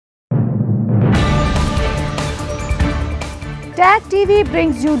Tag TV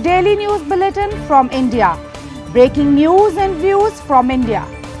brings you daily news bulletin from India. Breaking news and views from India.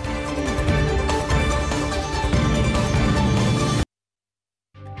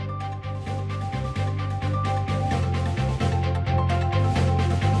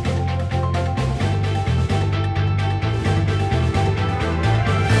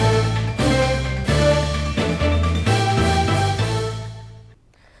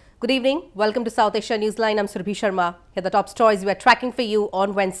 Good evening. Welcome to South Asia Newsline. I'm Surbhi Sharma. Here are the top stories we are tracking for you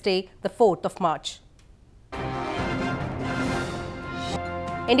on Wednesday, the 4th of March.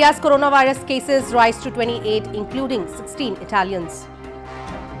 India's coronavirus cases rise to 28, including 16 Italians.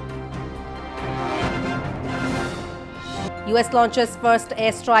 US launches first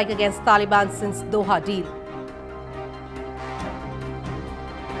airstrike against Taliban since Doha deal.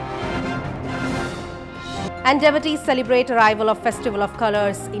 And devotees celebrate arrival of Festival of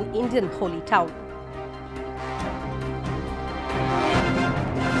Colours in Indian holy town.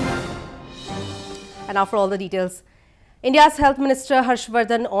 And now for all the details. India's Health Minister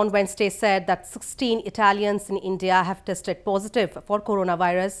Harshvardhan on Wednesday said that 16 Italians in India have tested positive for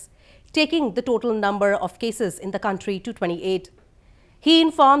coronavirus, taking the total number of cases in the country to 28. He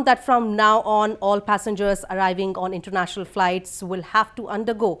informed that from now on, all passengers arriving on international flights will have to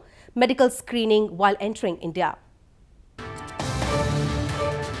undergo medical screening while entering India.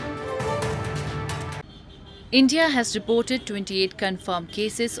 India has reported 28 confirmed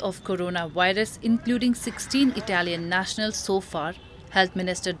cases of coronavirus, including 16 Italian nationals so far, Health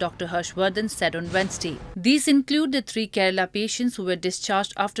Minister Dr. Harshvardhan said on Wednesday. These include the 3 Kerala patients who were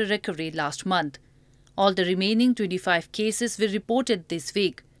discharged after recovery last month. All the remaining 25 cases were reported this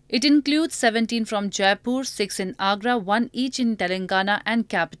week. It includes 17 from Jaipur, 6 in Agra, 1 each in Telangana and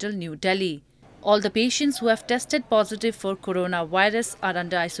capital New Delhi. All the patients who have tested positive for coronavirus are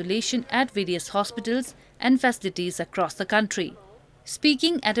under isolation at various hospitals and facilities across the country.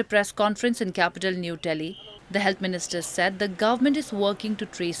 Speaking at a press conference in capital New Delhi, the health minister said the government is working to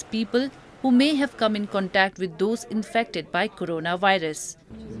trace people who may have come in contact with those infected by coronavirus.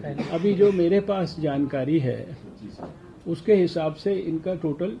 अभी जो मेरे पास जानकारी है उसके हिसाब से इनका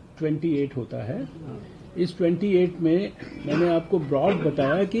total 28 होता है। इस 28 में मैंने आपको ब्रॉड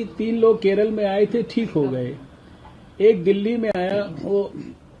बताया कि 3 लोग केरल में आए थे, ठीक हो गए। एक दिल्ली में आया, वो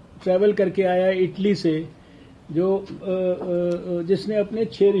ट्रैवल करके आया इटली से, जिसने अपने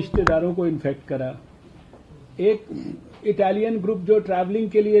 6 रिश्तेदारों को इन्फेक्ट करा। एक इटालियन ग्रुप जो ट्रैवलिंग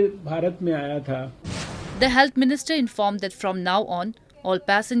के लिए भारत में आया था। The health minister informed that from now on, all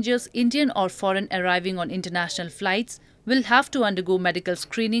passengers, Indian or foreign, arriving on international flights will have to undergo medical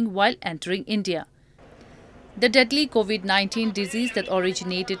screening while entering India. The deadly COVID-19 disease that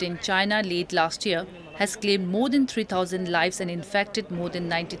originated in China late last year has claimed more than 3,000 lives and infected more than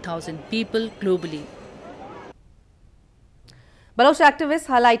 90,000 people globally. Baloch activists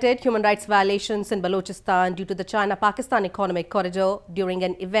highlighted human rights violations in Balochistan due to the China-Pakistan economic corridor during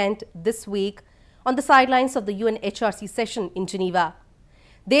an event this week on the sidelines of the UNHRC session in Geneva.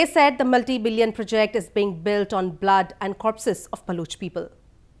 They said the multi-billion project is being built on blood and corpses of Baloch people.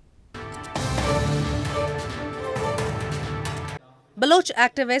 Baloch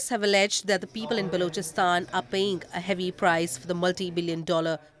activists have alleged that the people in Balochistan are paying a heavy price for the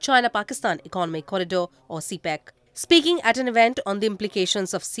multi-billion-dollar China-Pakistan economic corridor or CPEC. Speaking at an event on the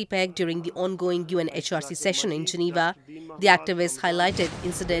implications of CPEC during the ongoing UNHRC session in Geneva, the activists highlighted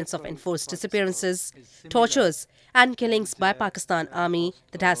incidents of enforced disappearances, tortures and killings by Pakistan Army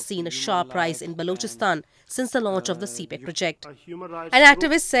that has seen a sharp rise in Balochistan since the launch of the CPEC project. An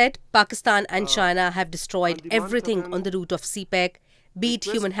activist said Pakistan and China have destroyed everything on the route of CPEC, be it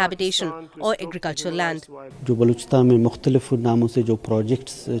human habitation or agricultural land. जो बलूचिस्तान में मुख्तलिफ नामों से जो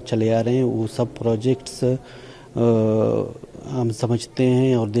projects चले आ रहे हैं, वो सब प्रोजेक्ट्स हम समझते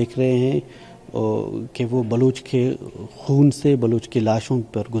हैं और देख रहे हैं कि वो बलूच के खून से, बलूच की लाशों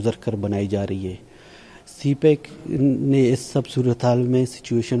पर गुजर कर बनाई जा रही है। सीपेक ने इस सब सूरत हाल में,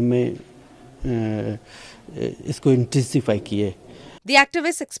 सिचुएशन में इसको इंटेंसिफाई किए। The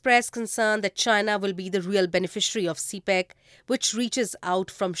activists expressed concern that China will be the real beneficiary of CPEC, which reaches out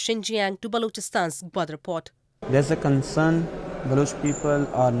from Xinjiang to Balochistan's border port. There's a concern. Baloch people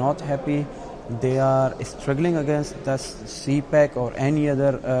are not happy. They are struggling against the CPEC or any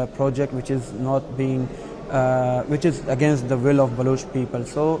other project which is not being, which is against the will of Baloch people.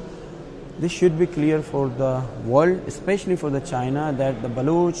 So this should be clear for the world, especially for the China, that the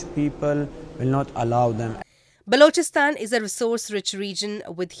Baloch people will not allow them. Balochistan is a resource-rich region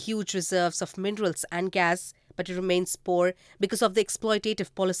with huge reserves of minerals and gas, but it remains poor because of the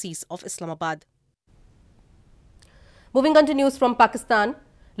exploitative policies of Islamabad. Moving on to news from Pakistan.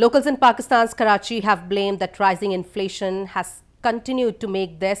 Locals in Pakistan's Karachi have blamed that rising inflation has continued to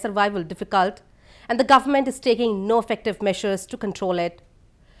make their survival difficult, and the government is taking no effective measures to control it.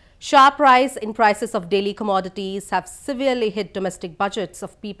 Sharp rise in prices of daily commodities have severely hit domestic budgets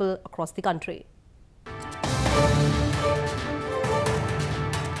of people across the country.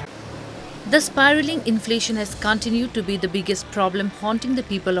 The spiraling inflation has continued to be the biggest problem haunting the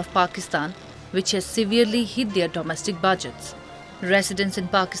people of Pakistan, which has severely hit their domestic budgets. Residents in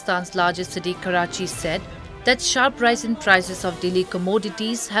Pakistan's largest city, Karachi, said that sharp rise in prices of daily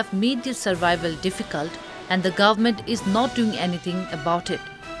commodities have made their survival difficult, and the government is not doing anything about it.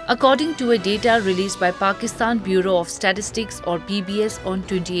 According to a data released by Pakistan Bureau of Statistics or PBS on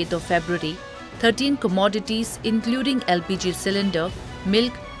 28th of February, 13 commodities including LPG cylinder,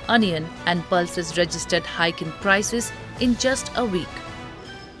 milk, onion and pulses registered hike in prices in just a week.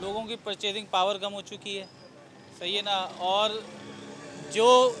 लोगों की purchasing power कम हो चुकी है, सही है ना, और जो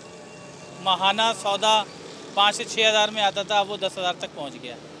माहाना सौदा 5 से 6 हज़ार में आता था वो 10 हज़ार तक पहुंच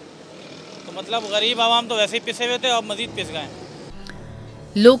गया, तो मतलब गरीब आवाम तो वैसे ही पिसे हुए थे और मजीद पिस गए.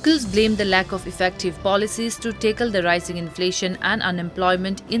 Locals blame the lack of effective policies to tackle the rising inflation and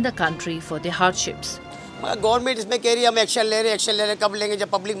unemployment in the country for their hardships. Government इसमें कह रही है हम एक्शन ले रहे हैं, कब लेंगे? जब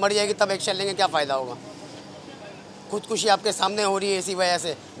पब्लिक मर जाएगी तब एक्शन लेंगे, क्या फ़ायदा होगा? खुदकुशी आपके सामने हो रही है इसी वजह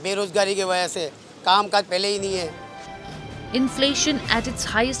से, बेरोजगारी की वजह से, कामकाज पहले ही नहीं है. Inflation at its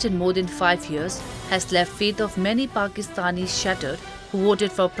highest in more than 5 years has left faith of many Pakistanis shattered who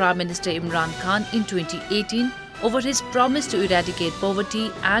voted for Prime Minister Imran Khan in 2018 over his promise to eradicate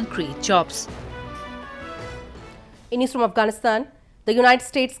poverty and create jobs. In news from Afghanistan, the United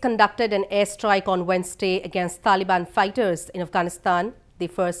States conducted an airstrike on Wednesday against Taliban fighters in Afghanistan, the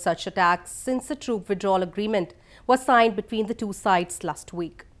first such attack since a troop withdrawal agreement was signed between the two sides last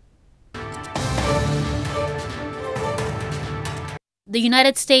week. The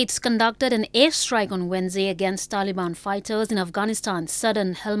United States conducted an airstrike on Wednesday against Taliban fighters in Afghanistan's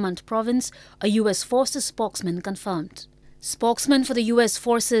southern Helmand province, a U.S. forces spokesman confirmed. Spokesman for the U.S.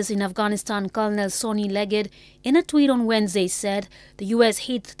 forces in Afghanistan, Colonel Sonny Leggett, in a tweet on Wednesday said the U.S.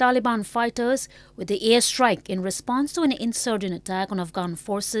 hit Taliban fighters with the airstrike in response to an insurgent attack on Afghan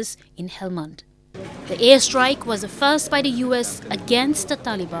forces in Helmand. The airstrike was the first by the U.S. against the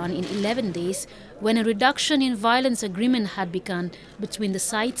Taliban in 11 days when a reduction in violence agreement had begun between the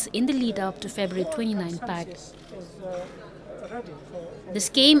sides in the lead-up to February 29 pact. This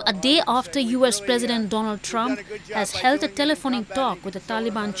came a day after U.S. President Donald Trump has held a telephonic talk with the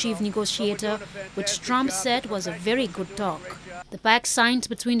Taliban chief negotiator, which Trump said was a very good talk. The pact signed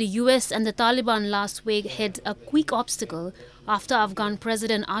between the U.S. and the Taliban last week hit a quick obstacle after Afghan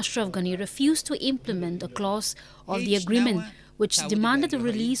President Ashraf Ghani refused to implement a clause of the agreement which demanded the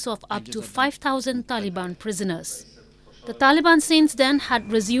release of up to 5,000 Taliban prisoners. The Taliban since then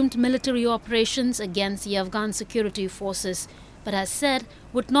had resumed military operations against the Afghan security forces, but has said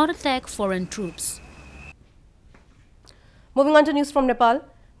would not attack foreign troops. Moving on to news from Nepal,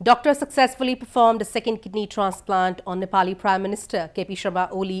 doctors successfully performed a second kidney transplant on Nepali Prime Minister KP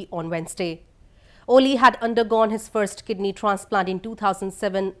Sharma Oli on Wednesday. Oli had undergone his first kidney transplant in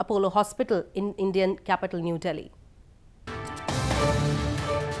 2007 Apollo Hospital in Indian capital New Delhi.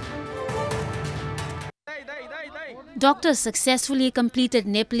 Doctors successfully completed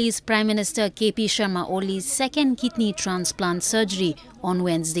Nepalese Prime Minister KP Sharma Oli's second kidney transplant surgery on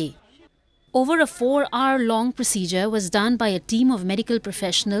Wednesday. Over a 4-hour-long procedure was done by a team of medical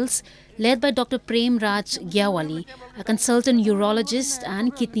professionals led by Dr. Prem Raj Gyawali, a consultant urologist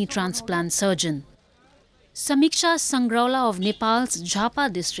and kidney transplant surgeon. Samiksha Sangraula of Nepal's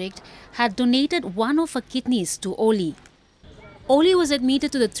Jhapa district had donated one of her kidneys to Oli. Oli was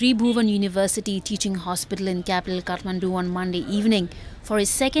admitted to the Tribhuvan University Teaching Hospital in capital Kathmandu on Monday evening for his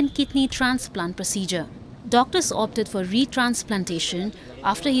second kidney transplant procedure. Doctors opted for retransplantation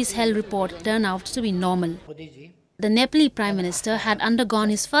after his health report turned out to be normal. The Nepali Prime Minister had undergone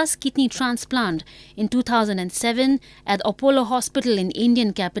his first kidney transplant in 2007 at Apollo Hospital in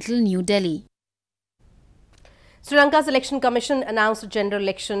Indian capital New Delhi. Sri Lanka's Election Commission announced a general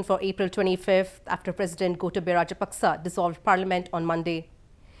election for April 25th after President Gotabaya Rajapaksa dissolved Parliament on Monday.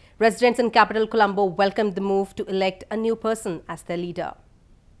 Residents in capital Colombo welcomed the move to elect a new person as their leader.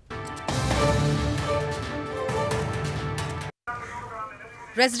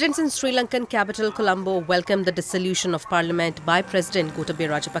 Residents in Sri Lankan capital Colombo welcomed the dissolution of Parliament by President Gotabaya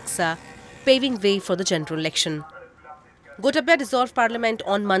Rajapaksa, paving way for the general election. Gotabaya dissolved Parliament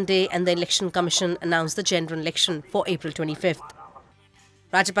on Monday and the Election Commission announced the general election for April 25th.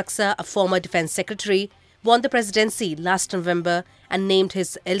 Rajapaksa, a former Defence Secretary, won the presidency last November and named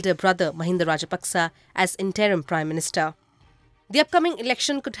his elder brother Mahinda Rajapaksa as interim Prime Minister. The upcoming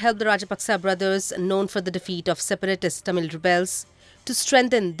election could help the Rajapaksa brothers, known for the defeat of separatist Tamil rebels, to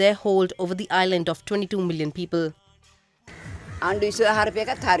strengthen their hold over the island of 22 million people.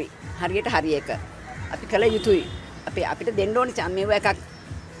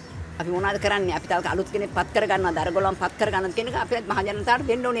 අපි මොනවද කරන්නේ අපි තාම අලුත් කෙනෙක් පත් කර ගන්නවා දරගොල්ලන් පත් කර ගන්න කෙනෙක් අපි මහ ජනතාවට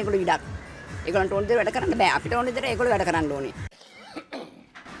දෙන්න ඕනේ ඒගොල්ලෝ ඉඩක්. ඒගොල්ලන්ට ඕන දේ වැඩ කරන්න බෑ. අපිට ඕන දේ ඒගොල්ලෝ වැඩ කරන්න ඕනේ.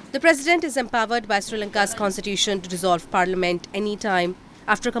 The president is empowered by Sri Lanka's constitution to dissolve parliament any time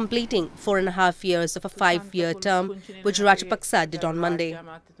after completing 4.5 years of a 5-year term, which Rajapaksa did on Monday.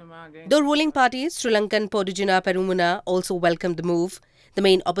 The ruling party, Sri Lankan Podujina Perumuna, also welcomed the move. The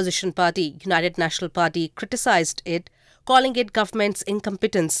main opposition party, United National Party, criticized it, calling it government's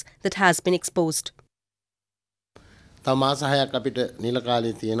incompetence that has been exposed. තව මාස 6ක් අපිට නිල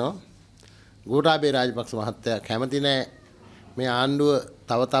කාලේ තියෙනවා. ගෝඨාභය රාජපක්ෂ මහත්තයා කැමති නැහැ මේ ආණ්ඩුව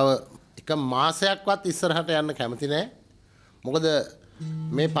තව එක මාසයක්වත් ඉස්සරහට යන්න කැමති නැහැ. මොකද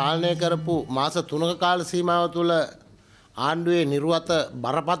මේ පාලනය කරපු මාස 3ක කාල සීමාව තුළ ආණ්ඩුවේ නිර්වත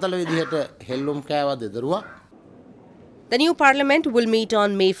බරපතල විදිහට හෙල්ලුම් කෑවා දෙදරුවා. The new parliament will meet on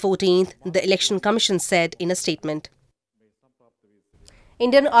May 14th, the Election Commission said in a statement.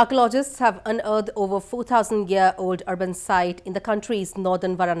 Indian archaeologists have unearthed over 4,000-year-old urban site in the country's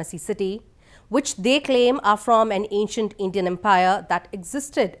northern Varanasi city, which they claim are from an ancient Indian empire that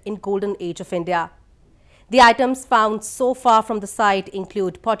existed in Golden Age of India. The items found so far from the site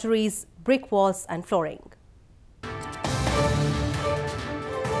include potteries, brick walls and flooring.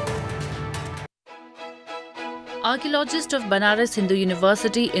 Archaeologists of Banaras Hindu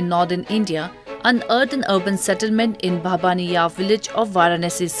University in northern India unearthed an urban settlement in Bhabaniya village of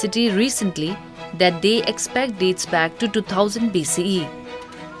Varanasi city recently that they expect dates back to 2000 BCE.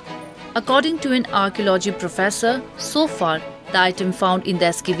 According to an archaeology professor, so far the item found in the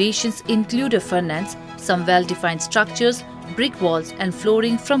excavations include a furnace, some well-defined structures, brick walls and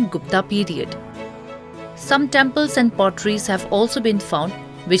flooring from Gupta period. Some temples and potteries have also been found,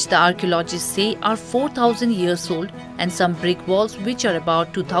 which the archaeologists say are 4,000 years old, and some brick walls which are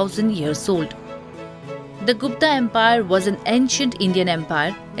about 2,000 years old. The Gupta Empire was an ancient Indian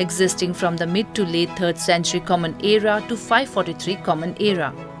empire existing from the mid to late 3rd century Common Era to 543 Common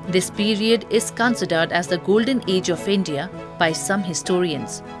Era. This period is considered as the Golden Age of India by some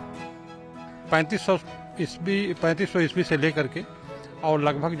historians. 3500 ईस्वी से लेकर के और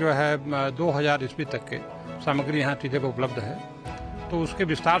लगभग जो है 2000 ईस्वी तक के सामग्री यहाँ टीले पर उपलब्ध है। तो उसके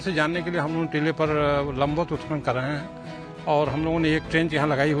विस्तार से जानने के लिए हम लोग टीले पर लंबवत उत्खनन कर रहे हैं और हम लोगों ने एक ट्रेंच यहाँ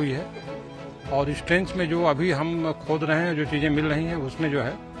लगाई हुई है और इस ट्रेंच में जो अभी हम खोद रहे हैं, जो चीज़ें मिल रही हैं, उसमें जो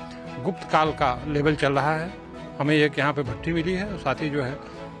है गुप्त काल का लेवल चल रहा है। हमें एक यहाँ पे भट्टी मिली है, साथ ही जो है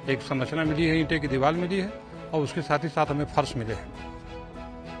एक संरचना मिली है, ईंटे की दीवार मिली है और उसके साथ ही साथ हमें फर्श मिले हैं।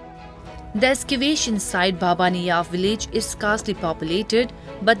 The excavation site Bhabaniya village is scarcely populated,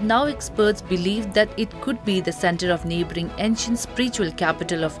 but now experts believe that it could be the center of neighboring ancient spiritual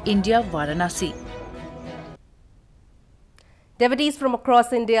capital of India, Varanasi. Devotees from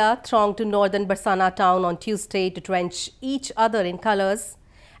across India thronged to northern Barsana town on Tuesday to drench each other in colours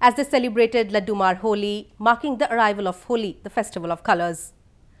as they celebrated Laddumar Holi, marking the arrival of Holi, the festival of colours.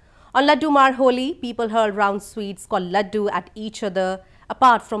 On Laddumar Holi, people hurled round sweets called laddu at each other,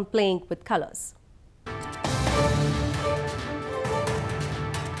 apart from playing with colours.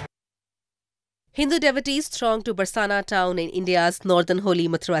 Hindu devotees thronged to Barsana town in India's northern Holi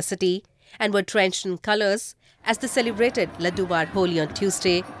Mathura city and were drenched in colours as they celebrated Laddumar Holi on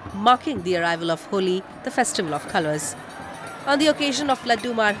Tuesday, marking the arrival of Holi, the festival of colours. On the occasion of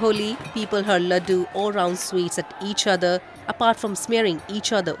Laddumar Holi, people hurled laddu or round sweets at each other, apart from smearing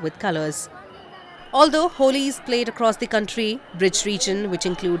each other with colours. Although Holi is played across the country, Brij region, which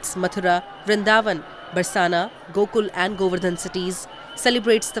includes Mathura, Vrindavan, Barsana, Gokul and Govardhan cities,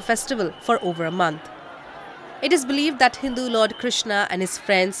 celebrates the festival for over a month. It is believed that Hindu Lord Krishna and his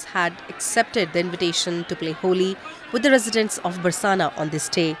friends had accepted the invitation to play Holi with the residents of Barsana on this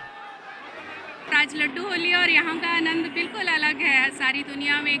day. आज लड्डू होली और यहाँ का आनंद बिल्कुल अलग है। सारी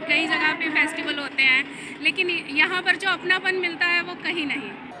दुनिया में कई जगह पे फेस्टिवल होते हैं, लेकिन यहाँ पर जो अपनापन मिलता है वो कहीं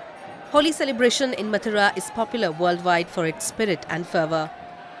नहीं। Holi celebration in Mathura is popular worldwide for its spirit and fervour.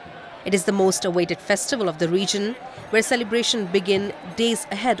 It is the most awaited festival of the region, where celebration begin days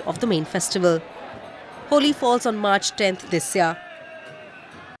ahead of the main festival. Holi falls on March 10th this year.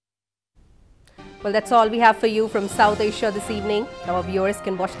 Well, that's all we have for you from South Asia this evening. Our viewers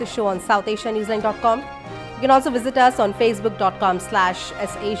can watch the show on southasianewsline.com. You can also visit us on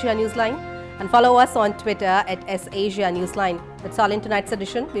facebook.com/SAsiaNewsline and follow us on Twitter @SAsiaNewsline. That's all in tonight's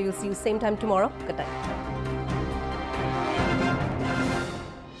edition. We will see you same time tomorrow. Good night.